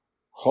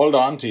Hold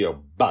on to your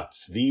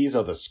butts. These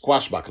are the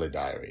Squashbuckler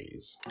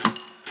Diaries.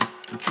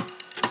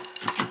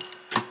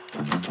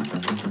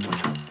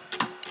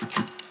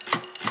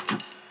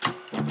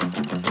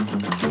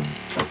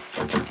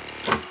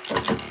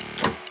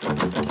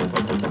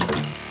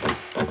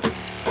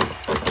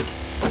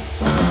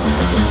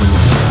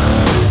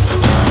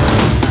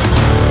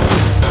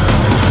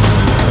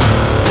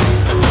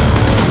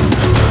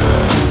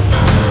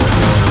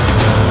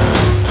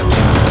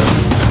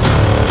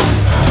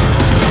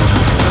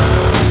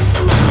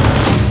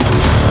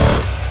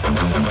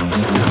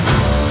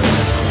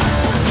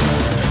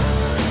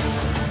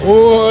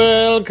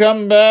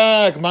 Welcome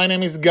back. My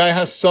name is Guy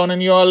Hasson,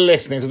 and you are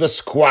listening to the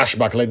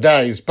Squashbuckler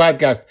Diaries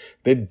podcast,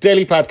 the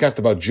daily podcast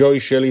about Joy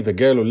Shelley, the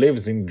girl who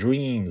lives in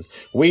dreams.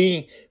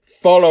 We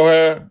follow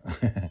her,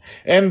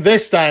 and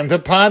this time the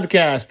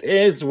podcast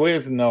is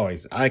with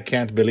noise. I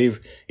can't believe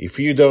if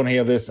you don't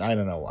hear this. I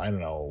don't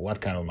know what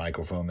kind of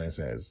microphone this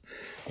is.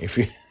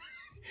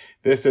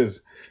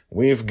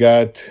 We've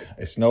got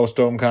a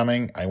snowstorm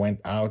coming. I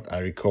went out. I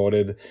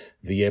recorded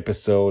the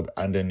episode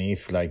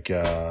underneath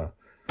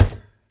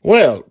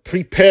Well,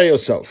 prepare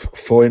yourself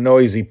for a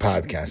noisy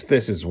podcast.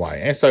 This is why.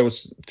 As I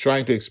was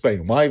trying to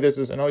explain why this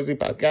is a noisy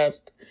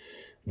podcast,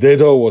 the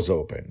door was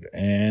opened,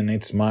 and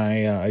it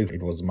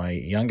was my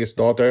youngest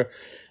daughter,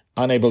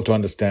 unable to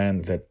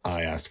understand that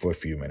I asked for a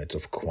few minutes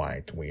of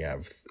quiet. We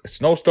have a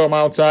snowstorm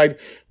outside.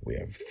 We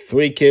have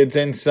 3 kids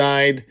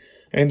inside,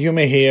 and you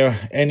may hear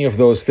any of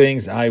those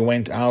things. I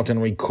went out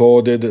and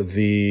recorded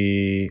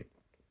the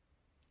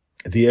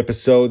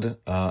episode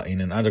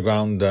in an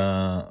underground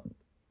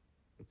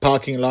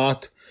parking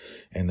lot,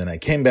 and then I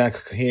came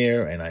back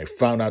here and I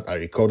found out I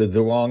recorded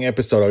the wrong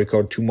episode. I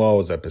recorded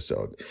tomorrow's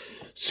episode.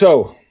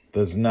 So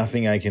there's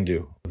nothing I can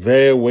do.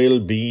 There will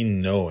be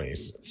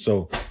noise.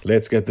 So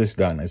let's get this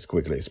done as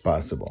quickly as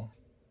possible.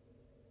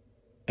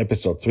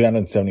 Episode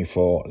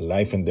 374,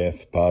 Life and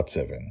Death, Part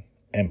 7,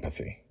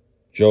 Empathy.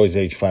 Joy's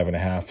age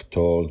 5.5,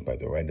 told by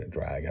the Red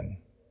Dragon.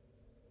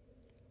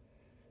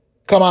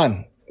 Come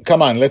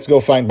on, let's go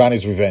find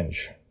Bonnie's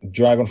revenge.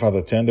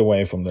 Dragonfather turned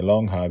away from the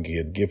long hug he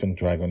had given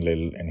Dragon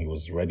Little, and he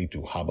was ready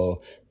to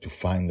hobble to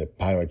find the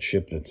pirate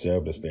ship that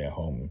served as their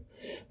home.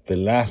 The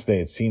last they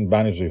had seen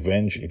Bonnie's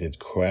revenge, it had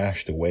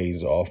crashed a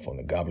ways off on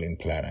the Goblin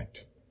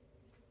planet.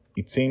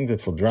 It seemed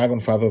that for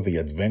Dragonfather, the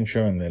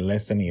adventure and the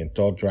lesson he had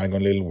taught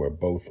Dragon Little were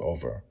both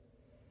over.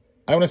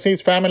 "I want to see his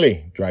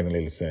family," Dragon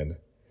Little said.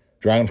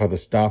 Dragonfather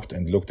stopped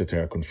and looked at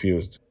her,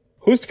 confused.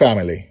 "Whose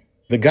family?"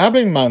 "The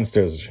Goblin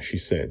monsters," she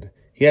said.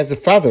 "He has a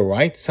father,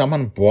 right?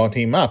 Someone brought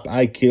him up.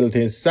 I killed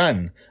his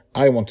son.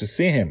 I want to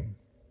see him."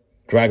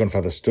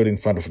 Dragonfather stood in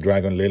front of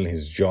Dragon Little,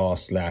 his jaw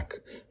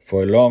slack.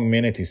 For a long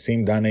minute he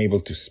seemed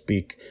unable to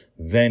speak.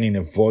 Then in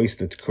a voice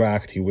that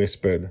cracked he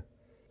whispered,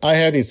 "I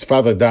heard his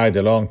father died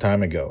a long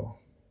time ago."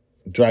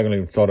 Dragon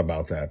Little thought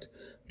about that.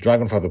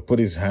 Dragonfather put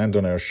his hand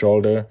on her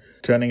shoulder,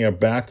 turning her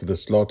back to the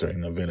slaughter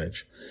in the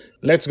village.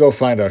 "Let's go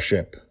find our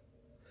ship."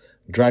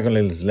 Dragon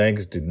Little's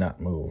legs did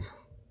not move.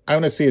 "I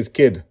want to see his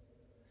kid."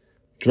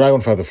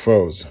 Dragonfather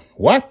froze.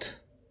 "What?"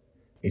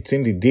 It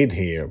seemed he did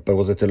hear, but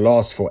was at a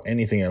loss for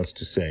anything else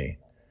to say.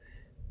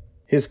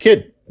 "His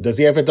kid. Does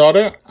he have a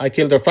daughter? I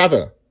killed her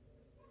father."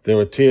 There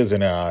were tears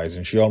in her eyes,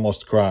 and she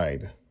almost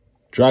cried.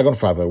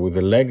 Dragonfather, with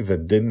a leg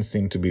that didn't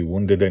seem to be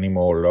wounded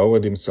anymore,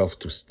 lowered himself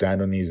to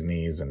stand on his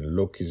knees and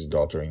look his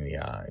daughter in the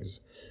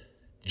eyes.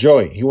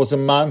 "Joy, he was a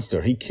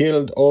monster. He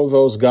killed all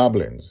those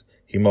goblins."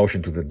 He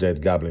motioned to the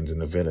dead goblins in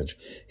the village.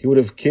 "He would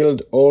have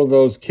killed all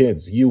those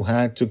kids. You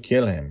had to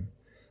kill him."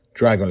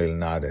 Dragon Little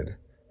nodded.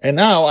 "And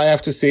now I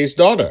have to see his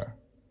daughter."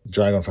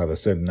 Dragonfather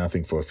said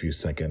nothing for a few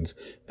seconds,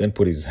 then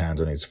put his hand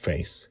on his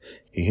face.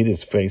 He hid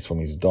his face from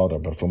his daughter,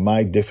 but from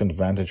my different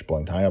vantage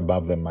point high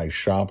above them, my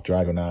sharp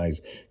dragon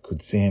eyes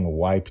could see him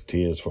wipe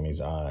tears from his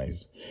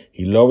eyes.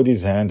 He lowered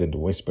his hand and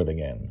whispered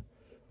again.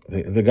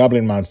 The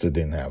goblin monster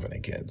didn't have any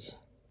kids."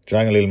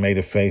 Dragon Little made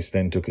a face,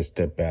 then took a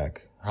step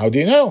back. "How do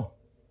you know?"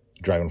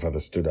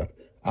 Dragonfather stood up.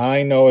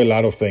 "I know a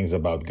lot of things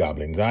about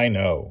goblins, I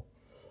know."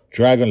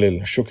 Dragon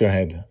Little shook her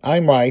head.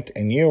 "I'm right,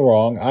 and you're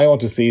wrong. I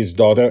want to see his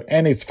daughter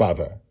and his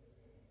father."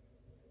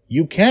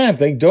 "You can't.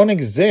 They don't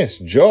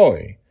exist,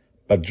 Joy."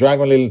 But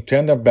Dragon Little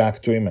turned her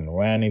back to him and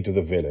ran into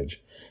the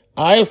village.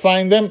 "I'll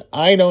find them.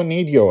 I don't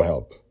need your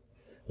help."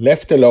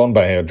 Left alone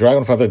by her,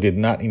 Dragonfather did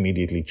not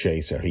immediately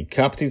chase her. He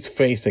cupped his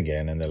face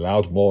again and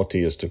allowed more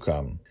tears to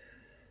come.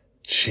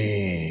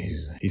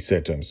 "Jeez," he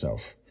said to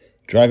himself.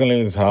 Dragon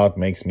Little's heart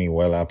makes me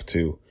well up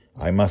too.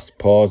 I must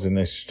pause in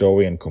this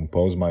story and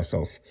compose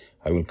myself.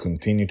 I will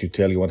continue to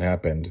tell you what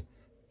happened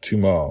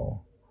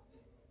tomorrow.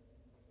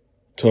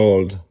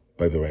 Told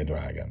by the Red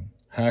Dragon.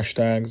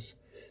 Hashtags: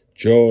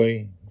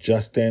 Joy,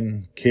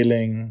 Justin,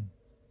 killing,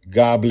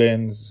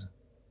 goblins,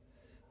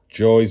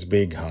 Joy's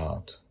big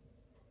heart.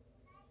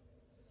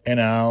 And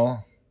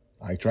now,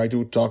 I try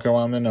to talk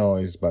around the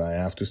noise, but I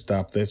have to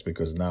stop this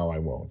because now I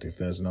won't. If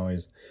there's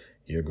noise,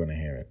 you're going to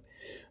hear it.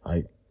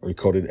 I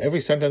recorded every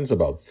sentence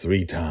about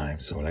 3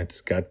 times, so let's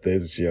cut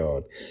this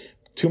short.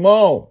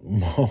 Tomorrow,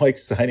 more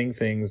exciting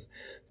things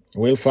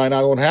We'll find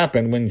out what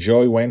happened when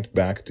Joy went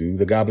back to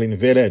the Goblin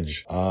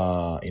Village.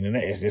 In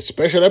a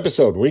special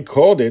episode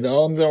recorded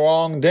on the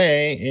wrong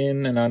day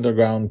in an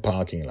underground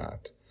parking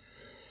lot.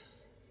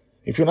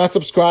 If you're not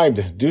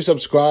subscribed, do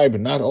subscribe.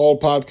 Not all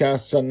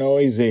podcasts are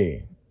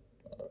noisy.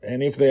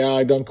 And if they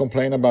are, I don't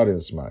complain about it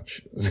as much.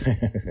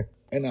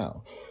 And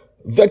now,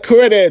 the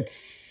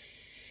credits!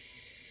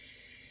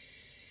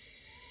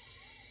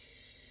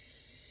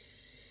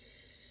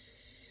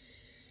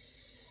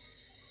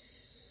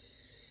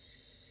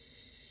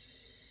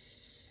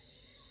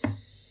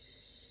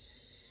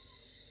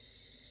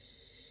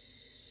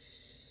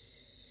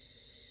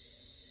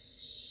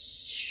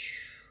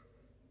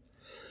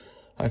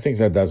 I think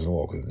that doesn't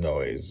work with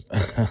noise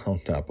on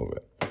top of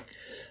it.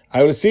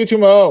 I will see you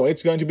tomorrow.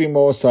 It's going to be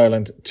more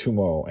silent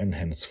tomorrow and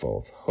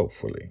henceforth,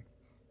 hopefully.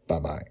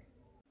 Bye-bye.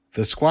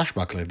 The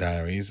Squashbuckler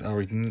Diaries are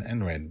written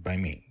and read by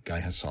me, Guy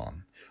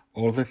Hasson.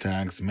 All the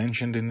tags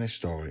mentioned in this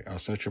story are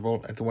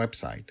searchable at the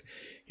website.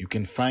 You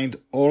can find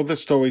all the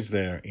stories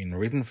there in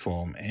written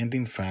form and,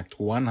 in fact,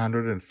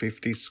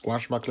 150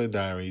 Squashbuckler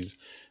Diaries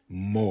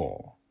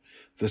more.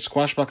 The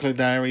Squashbuckler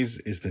Diaries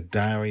is the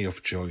diary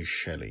of Joy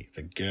Shelley,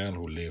 the girl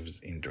who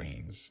lives in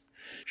dreams.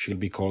 She'll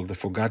be called the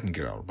Forgotten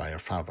Girl by her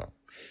father.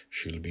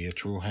 She'll be a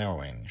true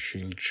heroine.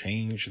 She'll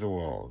change the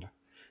world.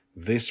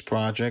 This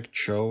project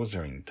shows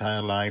her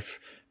entire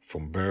life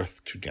from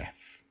birth to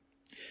death.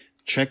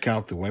 Check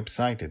out the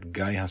website at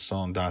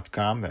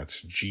guyhasson.com.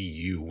 That's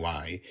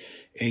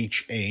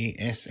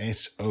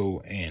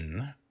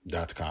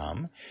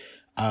GUYHASSON.com.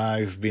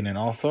 I've been an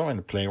author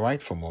and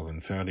playwright for more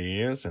than 30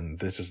 years, and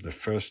this is the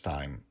first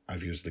time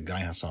I've used the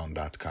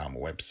guyhasson.com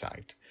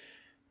website,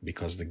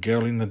 because The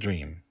Girl in the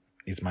Dream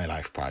is my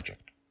life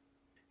project.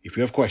 If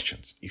you have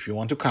questions, if you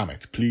want to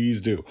comment,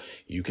 please do.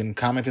 You can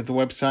comment at the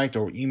website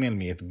or email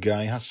me at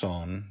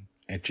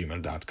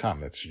guyhasson@gmail.com.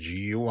 That's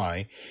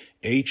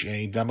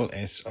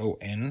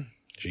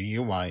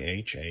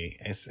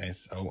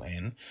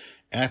GUYHASSON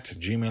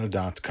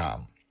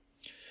 @gmail.com.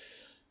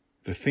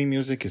 The theme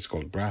music is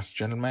called Brass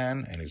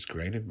Gentleman and is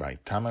created by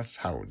Thomas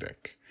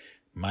Harudek.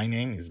 My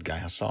name is Guy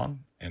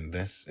Hasson, and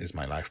this is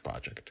my life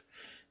project.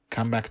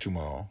 Come back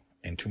tomorrow,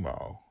 and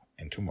tomorrow,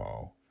 and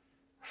tomorrow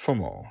for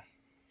more.